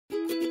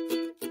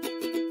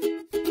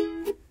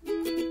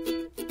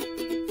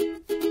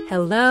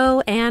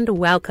Hello and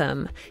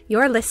welcome.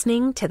 You're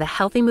listening to the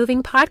Healthy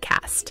Moving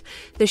Podcast,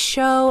 the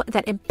show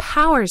that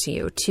empowers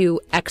you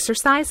to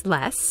exercise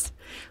less,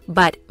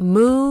 but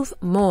move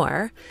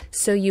more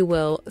so you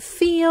will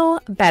feel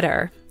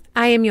better.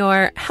 I am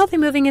your healthy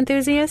moving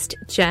enthusiast,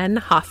 Jen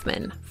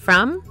Hoffman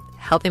from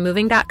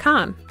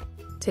healthymoving.com.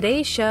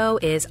 Today's show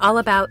is all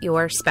about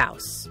your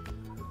spouse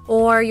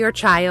or your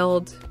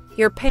child,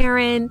 your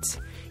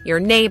parent, your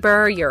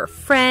neighbor, your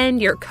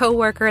friend, your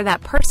coworker,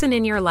 that person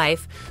in your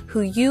life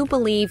who you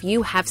believe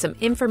you have some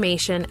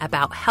information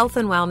about health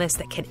and wellness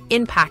that can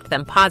impact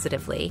them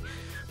positively,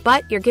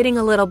 but you're getting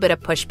a little bit of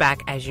pushback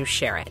as you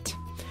share it.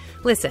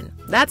 Listen,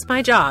 that's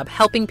my job,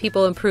 helping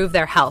people improve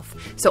their health.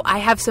 So I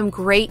have some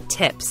great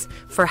tips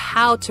for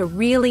how to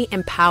really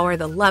empower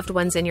the loved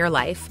ones in your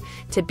life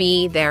to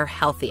be their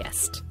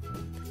healthiest.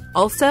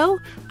 Also,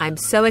 I'm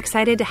so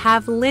excited to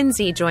have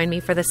Lindsay join me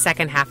for the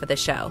second half of the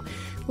show.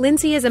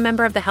 Lindsay is a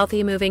member of the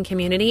Healthy Moving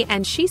community,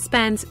 and she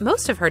spends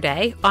most of her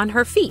day on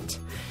her feet.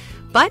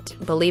 But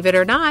believe it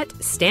or not,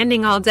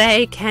 standing all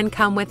day can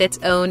come with its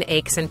own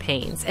aches and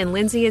pains, and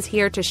Lindsay is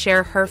here to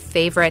share her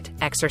favorite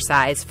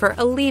exercise for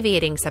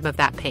alleviating some of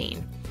that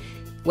pain.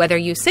 Whether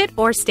you sit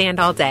or stand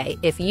all day,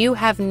 if you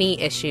have knee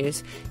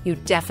issues, you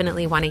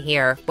definitely want to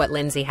hear what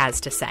Lindsay has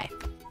to say.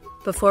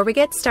 Before we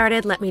get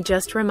started, let me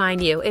just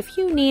remind you, if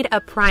you need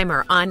a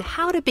primer on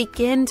how to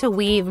begin to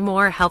weave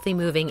more healthy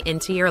moving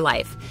into your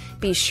life,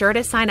 be sure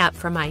to sign up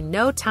for my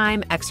No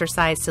Time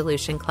Exercise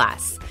Solution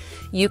class.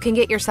 You can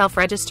get yourself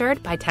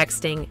registered by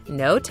texting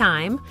No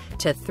Time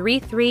to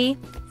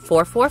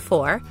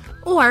 33444,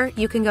 or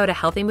you can go to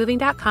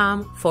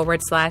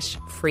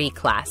healthymoving.com/free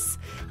class.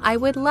 I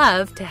would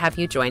love to have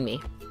you join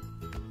me.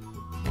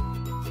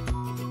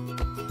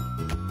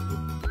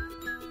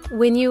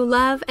 When you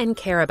love and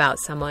care about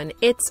someone,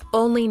 it's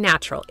only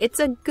natural. It's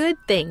a good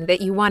thing that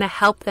you want to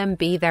help them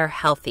be their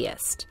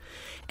healthiest.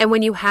 And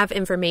when you have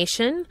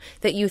information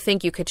that you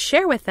think you could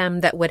share with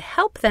them that would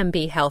help them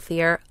be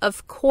healthier,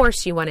 of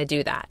course you want to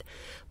do that.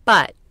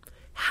 But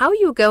how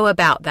you go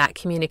about that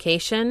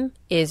communication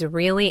is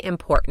really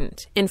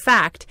important. In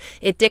fact,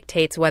 it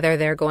dictates whether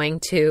they're going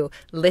to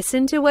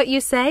listen to what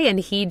you say and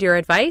heed your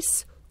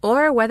advice,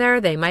 or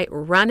whether they might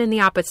run in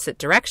the opposite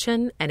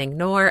direction and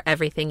ignore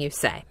everything you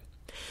say.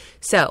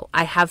 So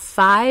I have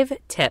 5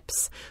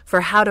 tips for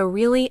how to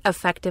really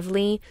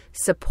effectively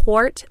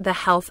support the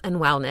health and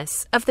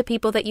wellness of the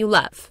people that you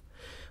love,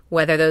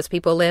 whether those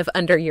people live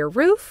under your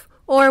roof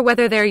or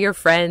whether they're your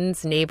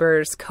friends,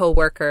 neighbors,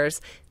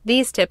 coworkers.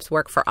 These tips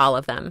work for all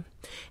of them.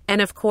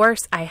 And of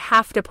course, I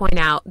have to point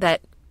out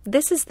that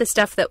this is the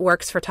stuff that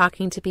works for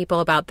talking to people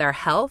about their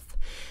health.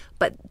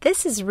 But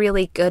this is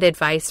really good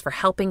advice for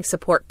helping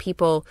support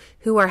people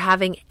who are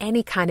having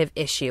any kind of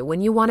issue.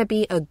 When you want to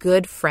be a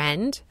good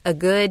friend, a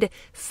good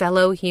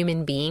fellow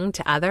human being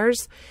to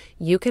others,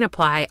 you can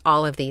apply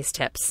all of these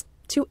tips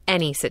to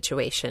any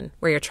situation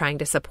where you're trying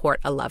to support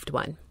a loved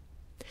one.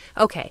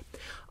 Okay,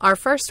 our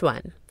first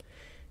one.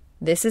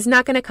 This is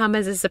not going to come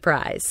as a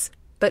surprise,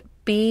 but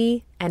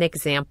be an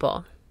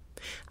example.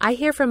 I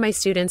hear from my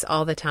students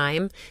all the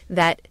time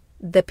that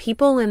the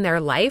people in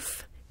their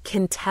life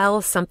can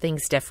tell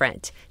something's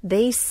different.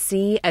 They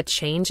see a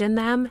change in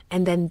them,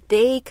 and then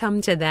they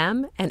come to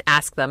them and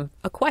ask them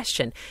a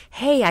question.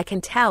 Hey, I can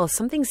tell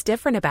something's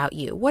different about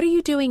you. What are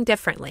you doing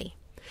differently?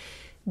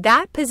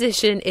 That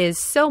position is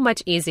so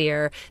much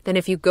easier than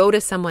if you go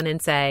to someone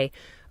and say,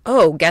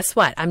 oh, guess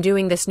what? I'm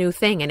doing this new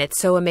thing and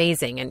it's so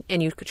amazing.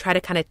 And you could try to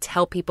kind of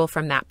tell people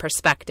from that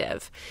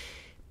perspective.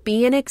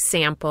 Be an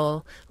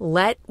example.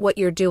 Let what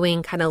you're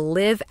doing kind of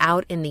live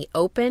out in the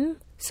open,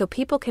 so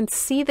people can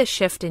see the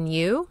shift in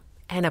you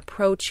and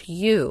approach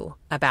you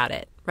about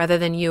it rather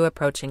than you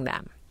approaching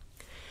them.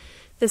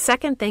 The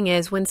second thing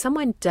is when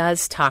someone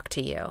does talk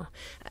to you,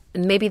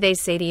 maybe they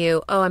say to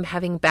you, oh, I'm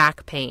having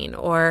back pain,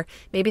 or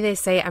maybe they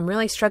say, I'm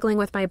really struggling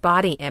with my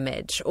body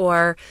image,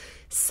 or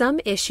some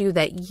issue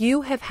that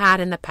you have had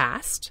in the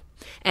past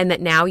and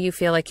that now you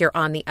feel like you're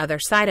on the other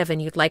side of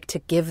and you'd like to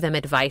give them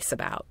advice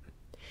about.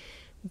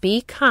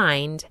 Be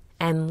kind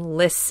and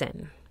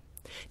listen.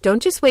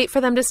 Don't just wait for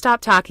them to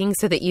stop talking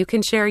so that you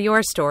can share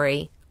your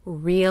story.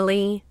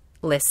 Really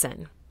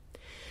listen.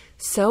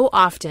 So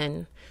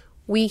often,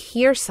 we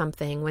hear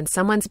something when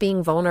someone's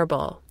being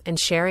vulnerable and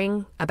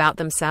sharing about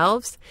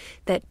themselves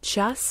that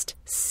just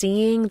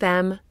seeing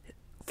them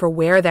for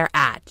where they're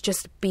at,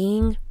 just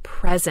being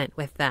present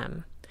with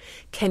them,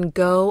 can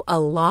go a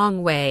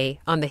long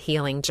way on the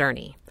healing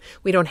journey.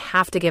 We don't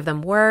have to give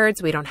them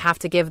words. We don't have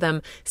to give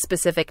them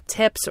specific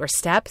tips or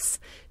steps.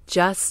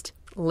 Just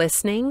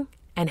listening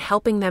and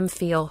helping them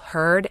feel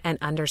heard and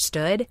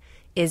understood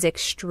is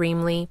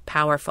extremely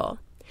powerful.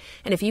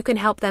 And if you can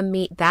help them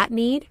meet that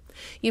need,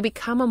 you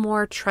become a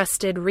more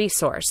trusted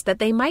resource that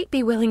they might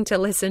be willing to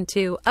listen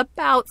to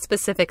about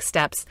specific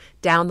steps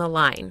down the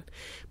line.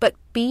 But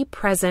be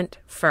present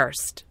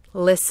first.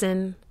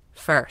 Listen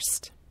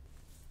first.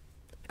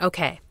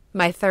 Okay,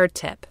 my third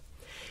tip.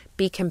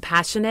 Be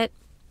compassionate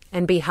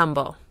and be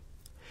humble.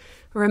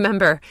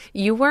 Remember,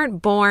 you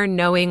weren't born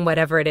knowing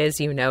whatever it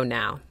is you know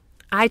now.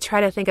 I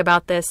try to think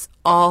about this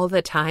all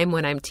the time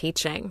when I'm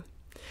teaching.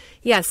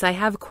 Yes, I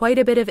have quite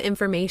a bit of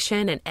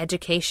information and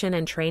education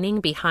and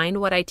training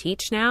behind what I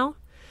teach now,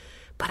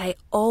 but I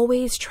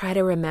always try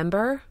to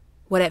remember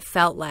what it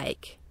felt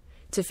like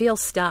to feel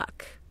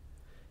stuck,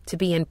 to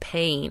be in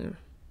pain,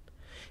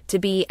 to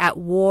be at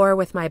war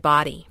with my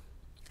body.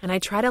 And I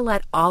try to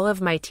let all of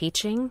my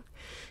teaching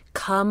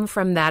come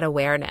from that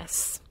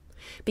awareness,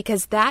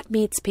 because that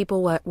meets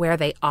people where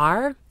they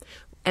are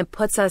and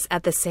puts us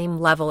at the same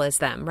level as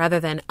them, rather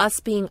than us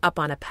being up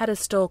on a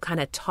pedestal kind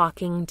of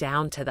talking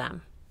down to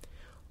them.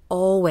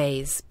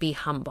 Always be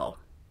humble.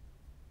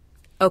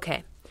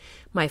 Okay,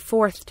 my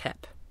fourth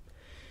tip.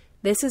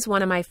 This is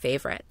one of my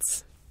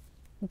favorites.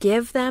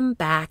 Give them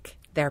back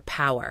their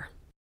power.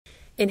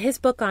 In his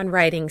book on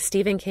writing,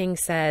 Stephen King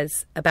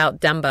says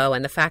about Dumbo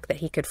and the fact that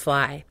he could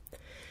fly.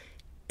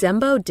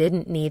 Dumbo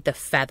didn't need the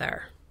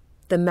feather.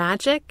 The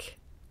magic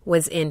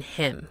was in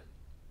him.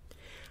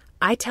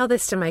 I tell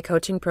this to my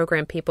coaching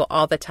program people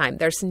all the time.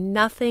 There's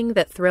nothing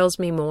that thrills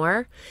me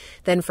more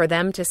than for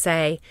them to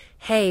say,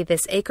 hey,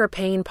 this ache or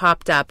pain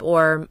popped up,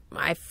 or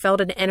I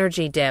felt an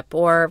energy dip,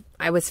 or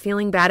I was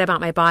feeling bad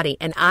about my body,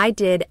 and I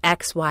did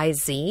X, Y,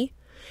 Z,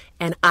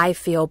 and I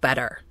feel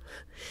better.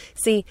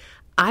 See,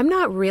 I'm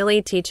not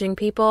really teaching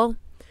people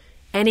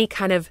any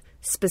kind of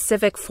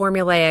specific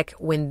formulaic,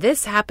 when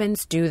this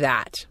happens, do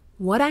that.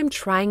 What I'm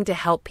trying to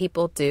help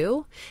people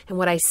do, and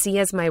what I see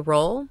as my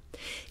role,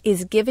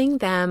 is giving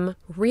them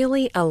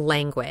really a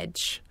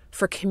language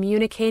for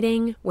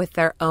communicating with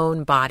their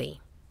own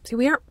body. See,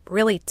 we aren't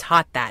really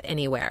taught that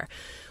anywhere.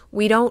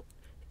 We don't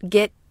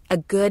get a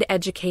good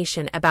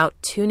education about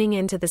tuning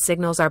into the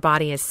signals our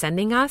body is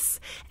sending us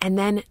and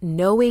then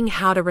knowing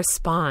how to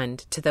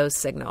respond to those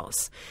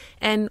signals.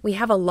 And we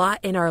have a lot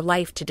in our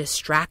life to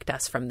distract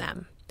us from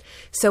them.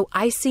 So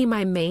I see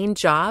my main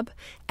job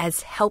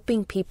as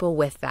helping people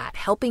with that,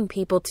 helping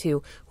people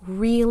to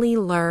really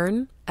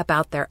learn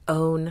about their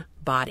own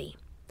body.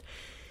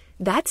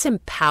 That's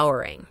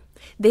empowering.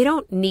 They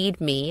don't need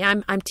me.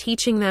 I'm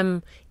teaching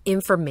them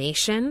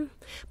information,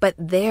 but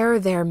they're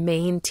their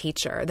main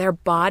teacher. Their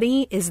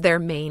body is their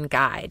main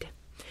guide.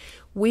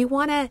 We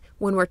want to,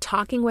 when we're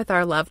talking with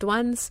our loved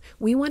ones,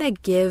 we want to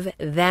give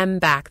them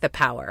back the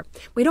power.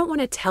 We don't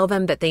want to tell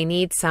them that they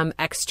need some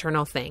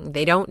external thing.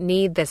 They don't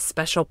need this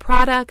special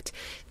product,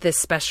 this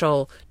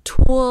special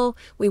tool.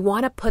 We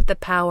want to put the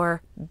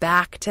power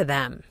back to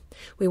them.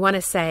 We want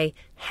to say,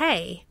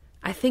 hey,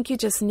 I think you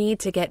just need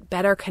to get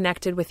better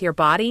connected with your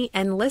body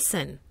and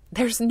listen.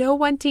 There's no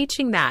one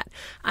teaching that.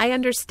 I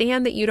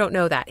understand that you don't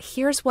know that.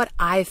 Here's what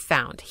I've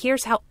found.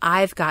 Here's how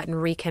I've gotten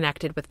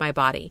reconnected with my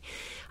body.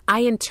 I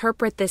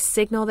interpret this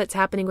signal that's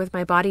happening with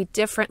my body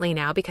differently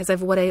now because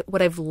of what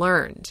I've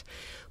learned.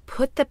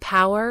 Put the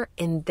power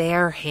in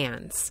their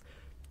hands.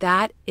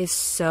 That is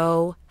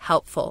so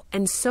helpful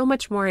and so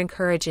much more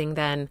encouraging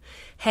than,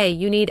 hey,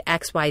 you need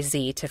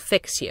XYZ to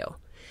fix you.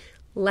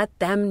 Let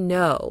them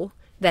know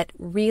that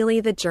really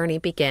the journey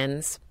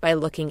begins by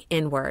looking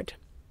inward,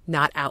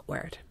 not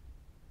outward.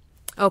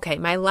 Okay,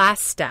 my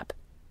last step.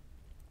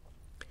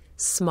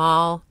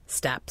 Small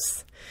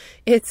steps.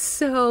 It's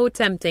so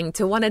tempting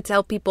to want to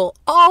tell people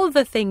all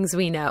the things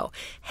we know.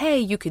 Hey,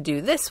 you could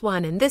do this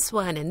one and this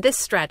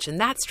stretch and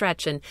that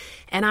stretch, and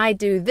I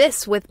do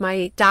this with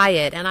my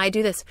diet and I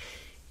do this.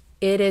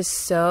 It is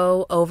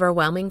so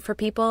overwhelming for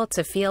people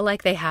to feel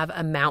like they have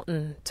a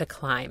mountain to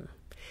climb.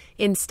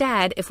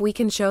 Instead, if we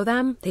can show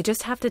them, they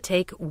just have to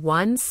take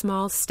one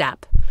small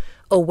step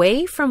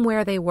away from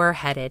where they were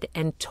headed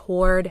and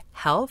toward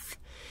health.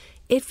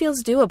 It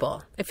feels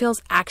doable. It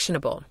feels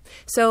actionable.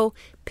 So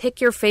pick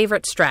your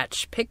favorite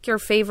stretch, pick your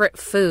favorite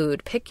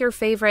food, pick your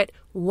favorite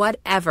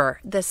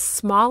whatever, the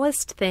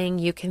smallest thing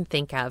you can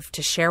think of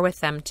to share with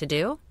them to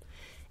do,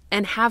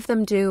 and have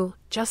them do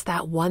just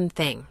that one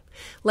thing.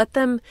 Let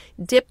them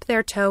dip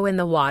their toe in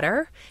the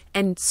water,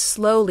 and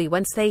slowly,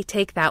 once they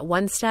take that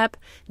one step,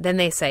 then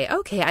they say,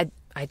 okay,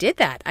 I did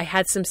that. I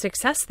had some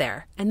success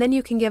there. And then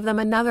you can give them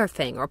another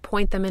thing or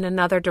point them in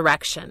another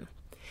direction.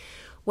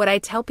 What I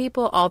tell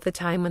people all the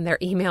time when they're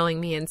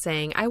emailing me and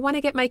saying, I want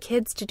to get my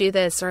kids to do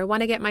this, or I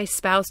want to get my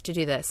spouse to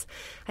do this,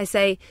 I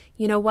say,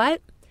 you know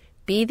what?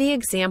 Be the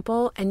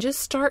example and just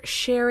start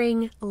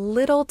sharing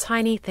little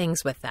tiny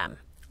things with them,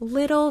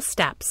 little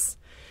steps.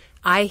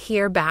 I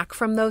hear back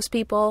from those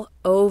people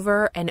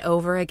over and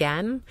over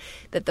again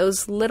that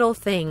those little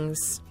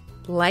things,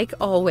 like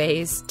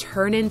always,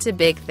 turn into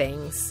big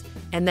things.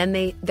 And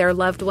then their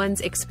loved ones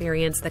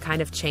experience the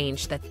kind of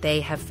change that they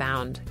have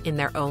found in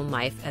their own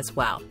life as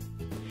well.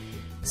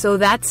 So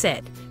that's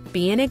it.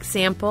 Be an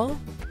example,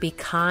 be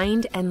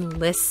kind and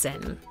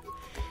listen.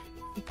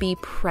 Be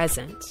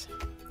present.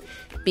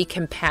 Be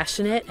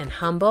compassionate and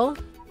humble.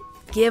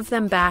 Give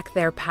them back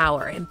their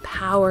power.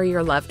 Empower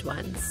your loved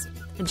ones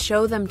and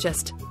show them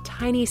just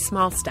tiny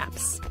small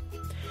steps.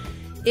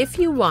 If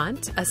you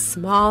want a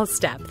small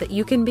step that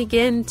you can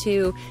begin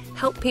to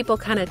help people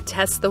kind of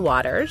test the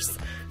waters,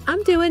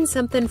 I'm doing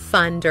something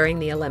fun during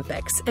the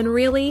Olympics. And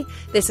really,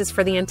 this is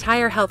for the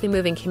entire Healthy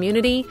Moving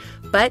community,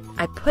 but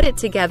I put it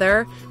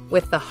together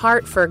with the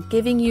heart for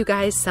giving you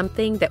guys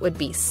something that would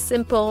be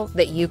simple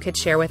that you could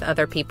share with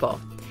other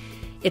people.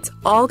 It's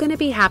all going to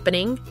be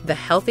happening, the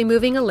Healthy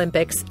Moving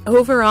Olympics,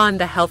 over on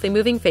the Healthy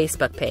Moving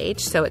Facebook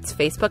page. So it's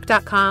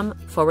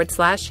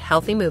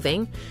facebook.com/Healthy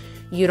Moving.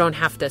 You don't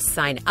have to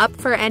sign up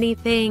for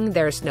anything.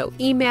 There's no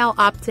email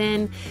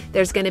opt-in.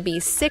 There's going to be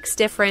 6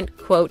 different,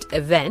 quote,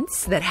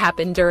 events that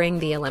happen during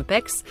the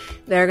Olympics.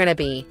 They're going to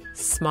be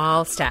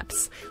small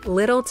steps,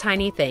 little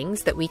tiny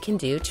things that we can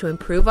do to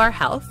improve our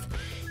health.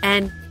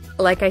 And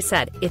like I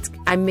said,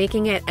 I'm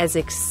making it as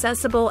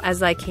accessible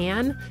as I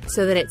can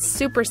so that it's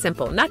super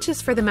simple, not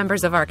just for the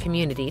members of our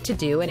community to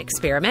do an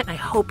experiment. I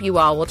hope you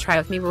all will try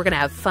with me. We're going to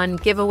have fun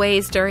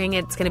giveaways during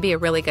it. It's going to be a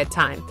really good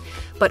time.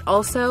 But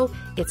also,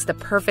 it's the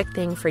perfect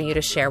thing for you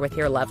to share with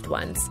your loved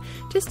ones,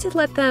 just to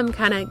let them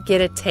kind of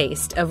get a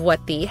taste of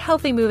what the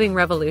Healthy Moving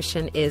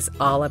Revolution is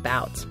all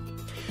about.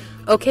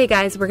 Okay,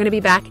 guys, we're going to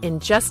be back in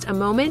just a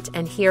moment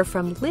and hear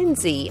from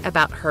Lindsay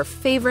about her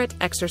favorite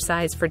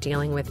exercise for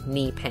dealing with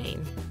knee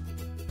pain.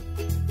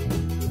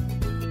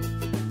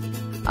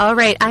 All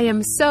right, I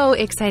am so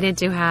excited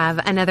to have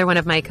another one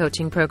of my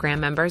coaching program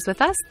members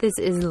with us. This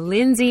is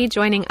Lindsay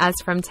joining us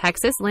from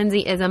Texas. Lindsay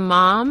is a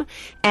mom,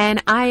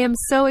 and I am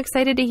so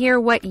excited to hear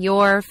what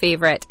your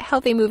favorite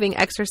healthy moving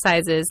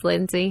exercise is,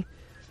 Lindsay.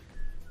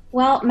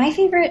 Well, my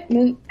favorite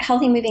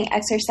healthy moving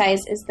exercise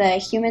is the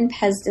human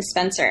Pez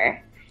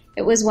dispenser.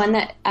 It was one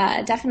that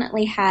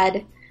definitely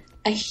had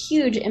a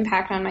huge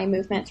impact on my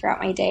movement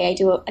throughout my day. I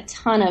do a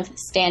ton of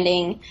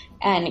standing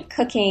and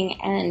cooking,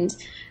 and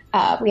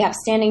we have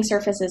standing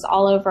surfaces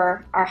all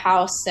over our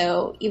house.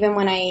 So even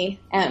when I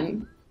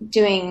am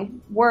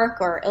doing work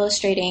or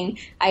illustrating,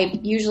 I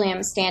usually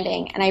am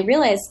standing. And I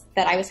realized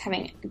that I was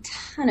having a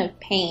ton of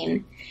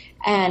pain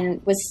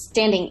and was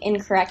standing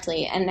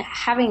incorrectly. And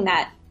having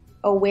that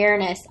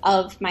awareness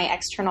of my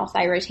external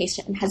thigh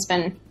rotation has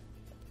been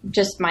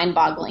just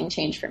mind-boggling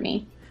change for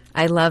me.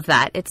 I love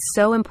that. It's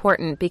so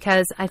important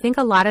because I think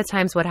a lot of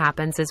times what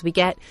happens is we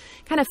get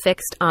kind of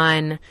fixed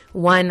on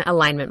one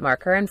alignment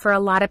marker. And for a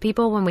lot of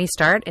people, when we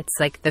start, it's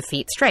like the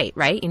feet straight,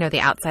 right? You know, the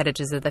outside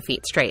edges of the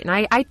feet straight. And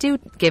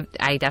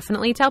I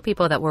definitely tell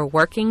people that we're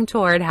working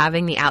toward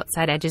having the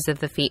outside edges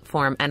of the feet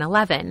form an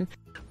 11.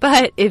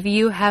 But if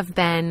you have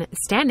been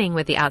standing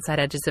with the outside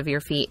edges of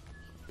your feet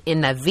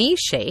in the V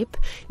shape,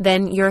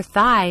 then your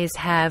thighs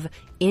have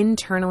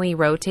internally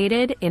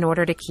rotated in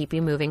order to keep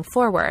you moving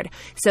forward.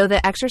 So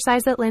the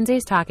exercise that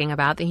Lindsay's talking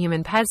about, the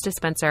human Pez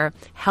dispenser,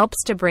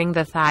 helps to bring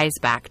the thighs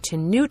back to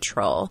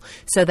neutral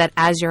so that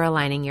as you're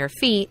aligning your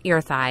feet,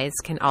 your thighs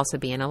can also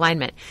be in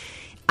alignment.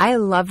 I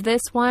love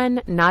this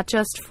one, not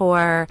just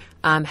for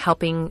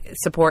helping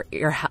support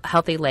your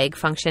healthy leg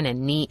function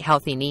and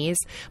healthy knees,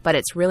 but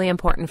it's really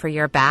important for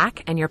your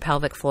back and your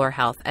pelvic floor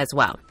health as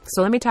well.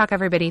 So let me talk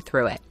everybody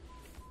through it.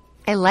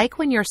 I like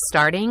when you're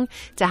starting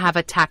to have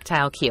a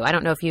tactile cue. I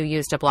don't know if you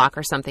used a block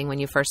or something when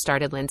you first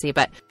started, Lindsay,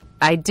 but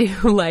I do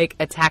like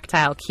a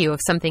tactile cue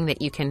of something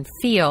that you can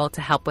feel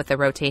to help with the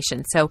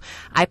rotation. So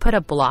I put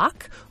a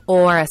block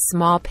or a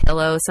small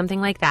pillow,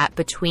 something like that,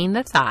 between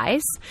the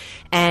thighs,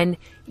 and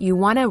you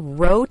want to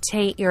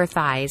rotate your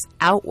thighs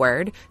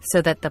outward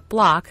so that the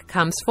block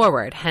comes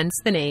forward, hence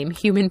the name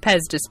human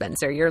Pez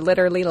dispenser. You're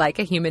literally like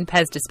a human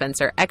Pez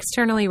dispenser,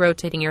 externally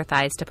rotating your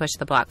thighs to push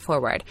the block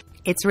forward.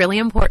 It's really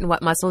important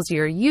what muscles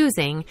you're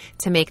using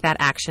to make that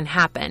action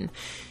happen.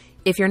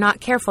 If you're not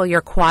careful,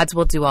 your quads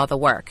will do all the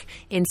work.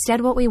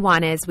 Instead, what we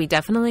want is we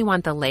definitely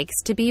want the legs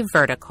to be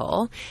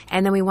vertical,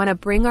 and then we want to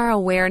bring our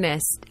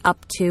awareness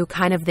up to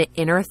kind of the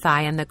inner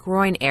thigh and the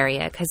groin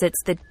area because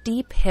it's the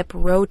deep hip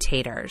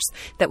rotators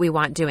that we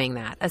want doing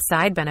that. A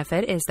side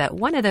benefit is that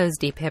one of those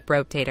deep hip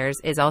rotators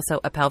is also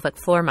a pelvic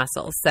floor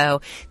muscle.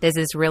 So this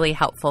is really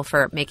helpful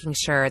for making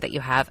sure that you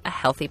have a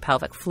healthy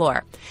pelvic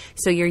floor.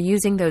 So you're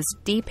using those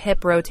deep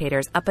hip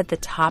rotators up at the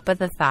top of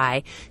the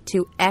thigh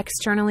to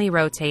externally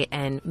rotate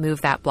and move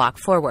that block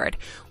forward.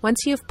 Once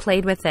you've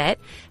played with it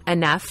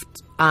enough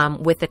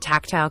with the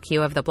tactile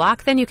cue of the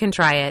block, then you can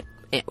try it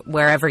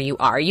wherever you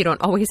are. You don't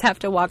always have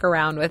to walk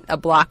around with a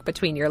block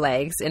between your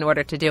legs in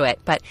order to do it,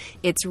 but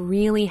it's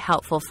really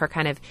helpful for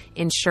kind of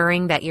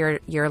ensuring that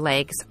your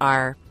legs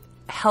are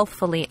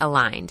healthfully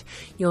aligned.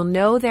 You'll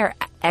know they're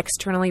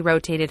externally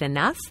rotated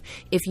enough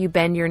if you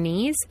bend your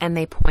knees and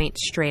they point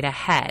straight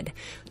ahead.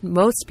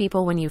 Most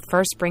people, when you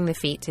first bring the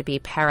feet to be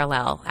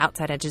parallel,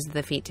 outside edges of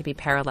the feet to be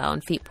parallel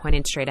and feet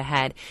pointed straight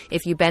ahead,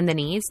 if you bend the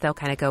knees, they'll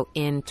kind of go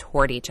in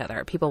toward each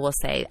other. People will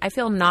say, I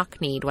feel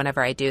knock-kneed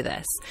whenever I do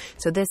this.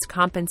 So this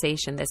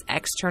compensation, this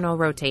external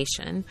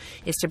rotation,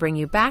 is to bring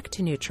you back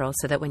to neutral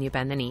so that when you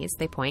bend the knees,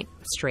 they point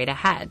straight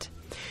ahead.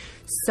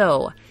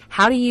 So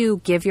how do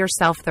you give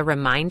yourself the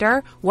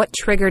reminder? What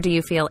trigger do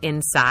you feel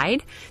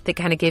inside that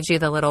kind of gives you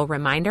the little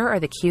reminder or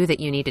the cue that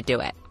you need to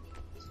do it?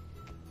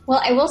 Well,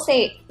 I will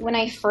say when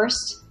I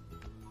first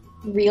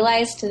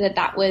realized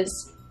that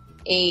was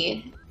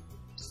a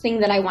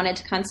thing that I wanted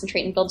to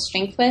concentrate and build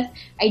strength with,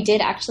 I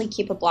did actually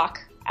keep a block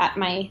at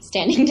my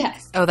standing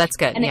desk. Oh, that's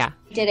good. And yeah.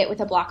 I did it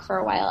with a block for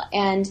a while,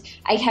 and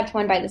I kept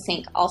one by the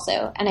sink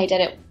also, and I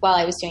did it while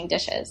I was doing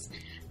dishes.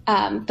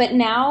 But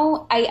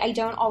now I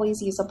don't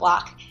always use a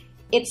block.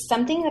 It's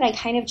something that I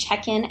kind of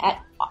check in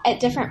at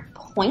different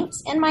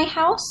points in my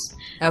house.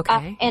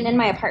 Okay. And in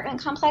my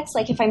apartment complex,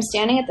 like if I'm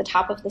standing at the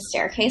top of the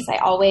staircase, I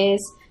always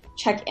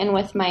check in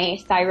with my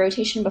thigh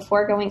rotation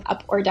before going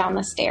up or down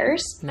the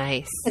stairs.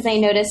 Nice. Because I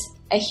noticed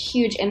a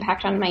huge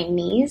impact on my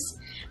knees.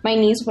 My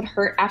knees would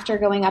hurt after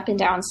going up and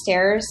down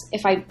stairs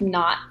if I'm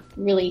not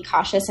really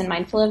cautious and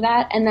mindful of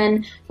that. And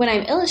then when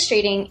I'm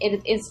illustrating,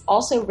 it is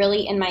also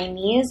really in my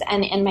knees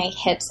and in my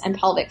hips and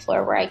pelvic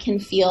floor where I can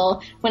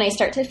feel, when I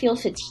start to feel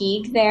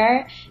fatigue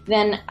there,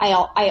 then I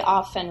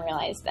often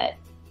realize that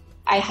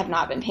I have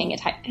not been paying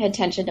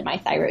attention to my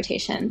thigh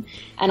rotation,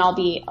 and I'll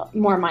be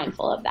more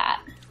mindful of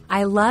that.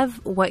 I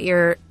love what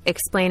you're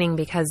explaining,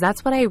 because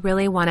that's what I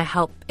really want to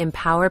help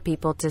empower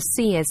people to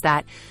see, is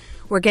that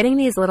we're getting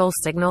these little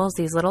signals,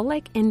 these little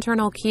like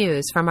internal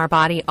cues from our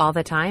body all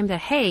the time to,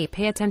 hey,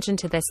 pay attention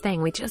to this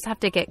thing. We just have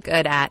to get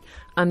good at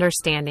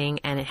understanding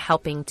and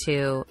helping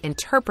to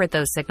interpret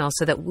those signals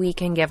so that we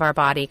can give our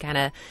body kind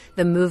of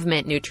the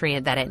movement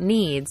nutrient that it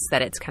needs,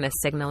 that it's kind of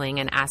signaling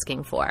and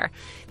asking for.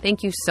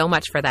 Thank you so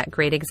much for that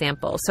great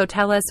example. So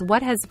tell us,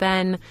 what has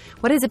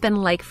it been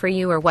like for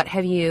you, or what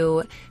have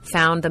you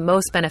found the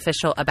most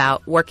beneficial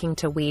about working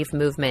to weave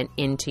movement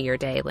into your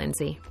day,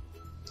 Lindsay?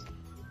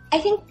 I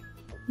think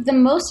the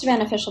most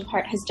beneficial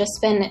part has just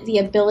been the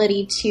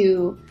ability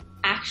to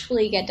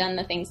actually get done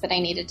the things that I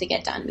needed to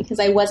get done, because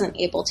I wasn't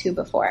able to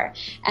before.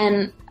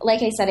 And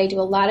like I said, I do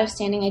a lot of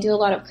standing. I do a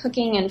lot of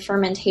cooking and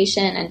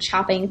fermentation and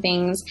chopping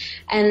things.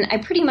 And I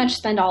pretty much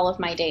spend all of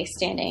my day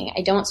standing.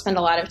 I don't spend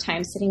a lot of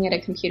time sitting at a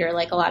computer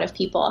like a lot of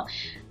people.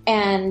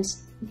 And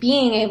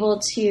being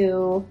able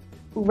to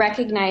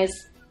recognize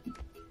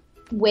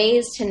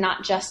ways to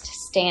not just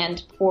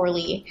stand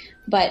poorly,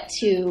 but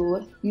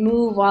to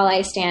move while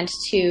I stand,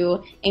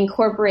 to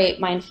incorporate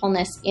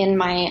mindfulness in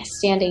my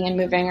standing and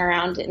moving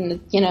around in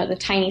the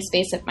tiny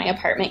space of my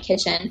apartment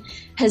kitchen,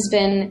 has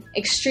been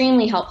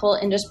extremely helpful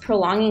in just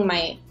prolonging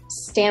my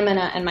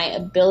stamina and my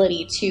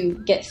ability to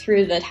get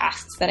through the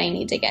tasks that I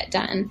need to get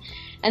done.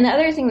 And the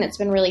other thing that's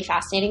been really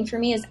fascinating for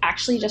me is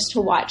actually just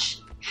to watch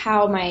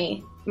how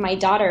my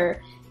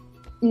daughter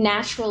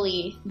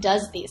naturally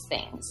does these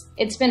things.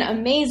 It's been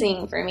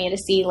amazing for me to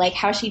see like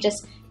how she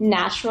just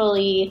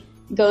naturally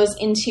goes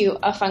into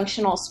a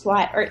functional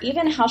squat, or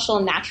even how she'll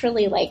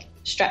naturally like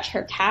stretch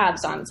her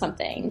calves on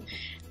something.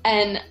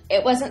 And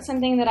it wasn't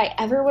something that I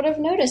ever would have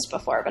noticed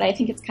before, but I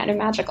think it's kind of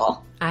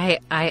magical.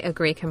 I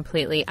agree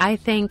completely. I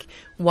think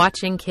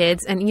watching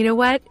kids, and you know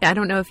what? I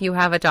don't know if you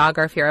have a dog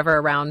or if you're ever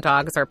around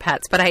dogs or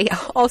pets, but I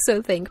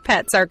also think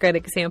pets are good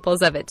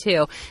examples of it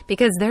too,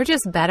 because they're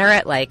just better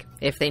at, like,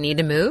 if they need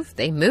to move,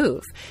 they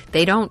move.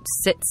 They don't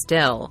sit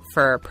still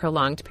for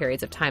prolonged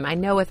periods of time. I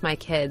know with my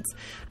kids,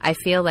 I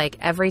feel like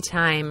every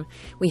time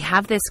we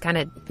have this kind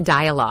of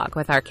dialogue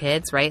with our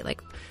kids, right?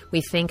 Like,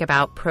 we think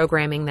about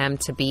programming them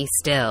to be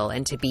still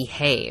and to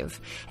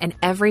behave. And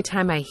every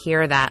time I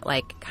hear that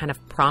like kind of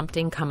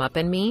prompting come up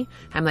in me,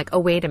 I'm like, oh,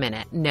 wait a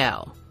minute.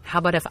 No. How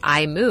about if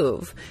I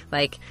move?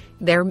 Like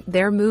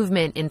their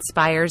movement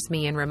inspires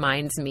me and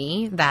reminds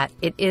me that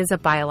it is a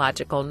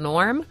biological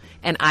norm,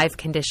 and I've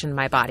conditioned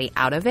my body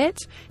out of it.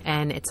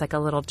 And it's like a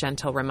little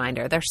gentle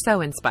reminder. They're so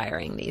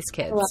inspiring, these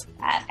kids.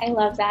 I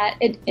love that.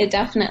 It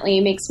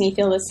definitely makes me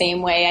feel the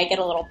same way. I get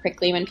a little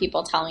prickly when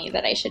people tell me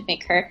that I should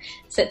make her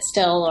sit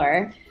still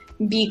or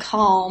be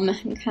calm.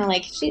 I'm kind of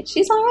like,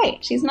 she's all right.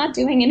 She's not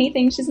doing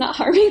anything. She's not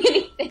harming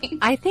anything.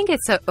 I think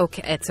it's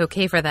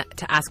okay for that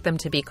to ask them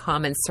to be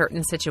calm in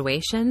certain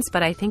situations,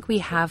 but I think we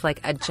have like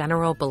a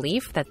general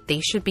belief that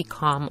they should be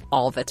calm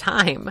all the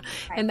time.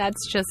 Right. And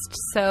that's just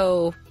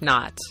so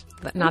not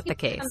the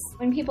case.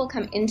 When people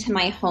come into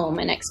my home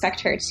and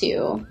expect her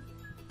to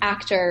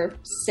act or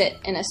sit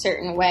in a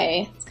certain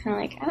way, it's kind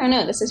of like, I don't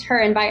know, this is her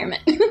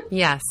environment.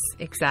 Yes,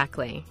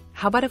 exactly.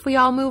 How about if we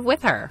all move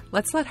with her?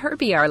 Let's let her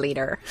be our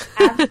leader.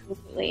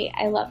 Absolutely.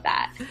 I love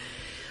that.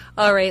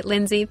 All right,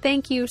 Lindsay,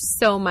 thank you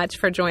so much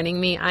for joining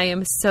me. I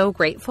am so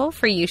grateful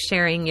for you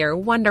sharing your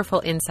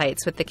wonderful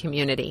insights with the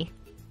community.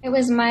 It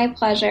was my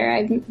pleasure.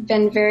 I've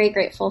been very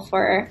grateful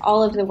for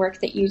all of the work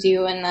that you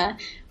do and the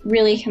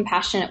really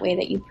compassionate way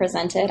that you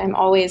present it. I'm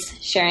always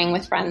sharing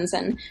with friends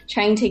and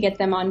trying to get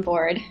them on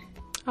board.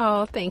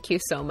 Oh, thank you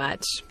so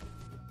much.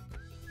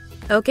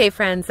 Okay,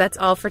 friends, that's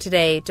all for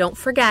today. Don't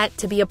forget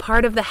to be a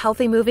part of the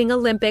Healthy Moving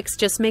Olympics.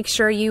 Just make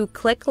sure you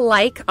click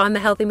like on the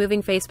Healthy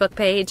Moving Facebook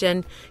page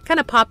and kind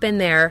of pop in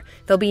there.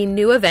 There'll be a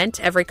new event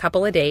every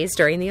couple of days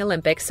during the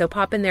Olympics, so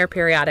pop in there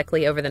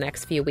periodically over the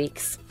next few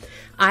weeks.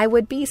 I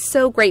would be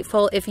so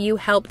grateful if you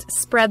helped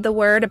spread the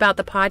word about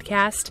the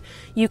podcast.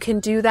 You can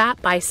do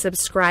that by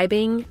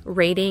subscribing,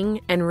 rating,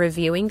 and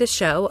reviewing the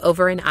show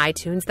over in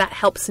iTunes. That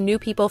helps new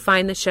people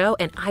find the show,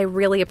 and I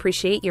really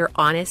appreciate your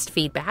honest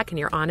feedback and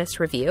your honest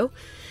review.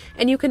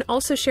 And you can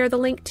also share the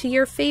link to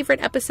your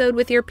favorite episode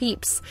with your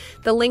peeps.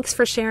 The links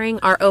for sharing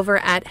are over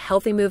at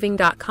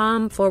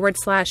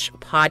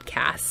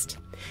healthymoving.com/podcast.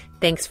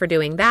 Thanks for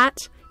doing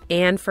that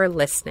and for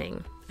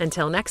listening.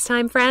 Until next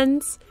time,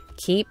 friends,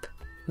 keep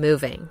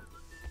moving.